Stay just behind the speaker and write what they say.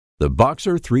The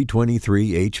BOXXER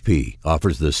 323 HP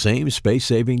offers the same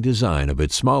space-saving design of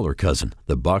its smaller cousin,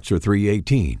 the BOXXER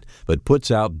 318, but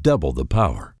puts out double the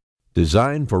power.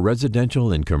 Designed for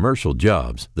residential and commercial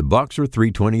jobs, the BOXXER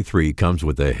 323 comes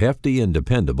with a hefty and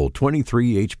dependable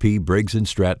 23 HP Briggs &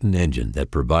 Stratton engine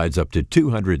that provides up to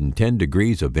 210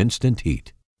 degrees of instant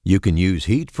heat. You can use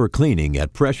heat for cleaning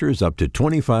at pressures up to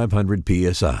 2,500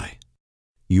 psi.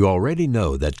 You already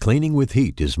know that cleaning with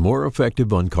heat is more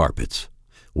effective on carpets.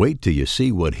 Wait till you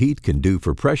see what heat can do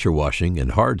for pressure washing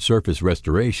and hard surface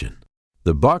restoration.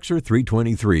 The BOXXER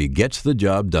 323 gets the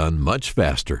job done much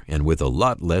faster and with a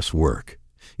lot less work.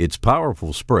 Its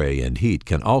powerful spray and heat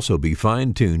can also be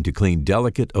fine-tuned to clean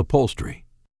delicate upholstery.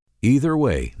 Either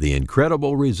way, the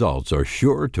incredible results are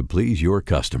sure to please your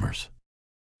customers.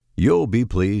 You'll be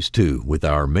pleased too with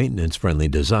our maintenance-friendly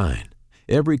design.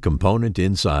 Every component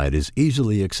inside is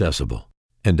easily accessible.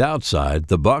 And outside,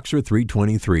 the BOXXER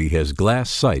 323 has glass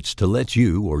sights to let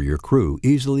you or your crew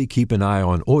easily keep an eye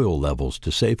on oil levels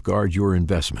to safeguard your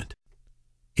investment.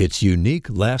 Its unique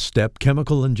last-step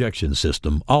chemical injection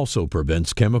system also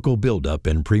prevents chemical buildup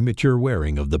and premature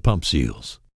wearing of the pump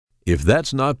seals. If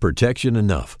that's not protection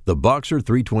enough, the BOXXER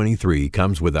 323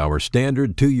 comes with our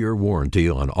standard 2-year warranty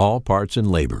on all parts and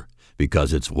labor,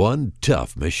 because it's one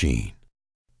tough machine.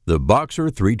 The BOXXER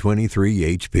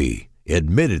 323 HP.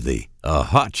 Admittedly, a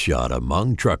hot shot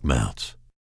among truck mounts.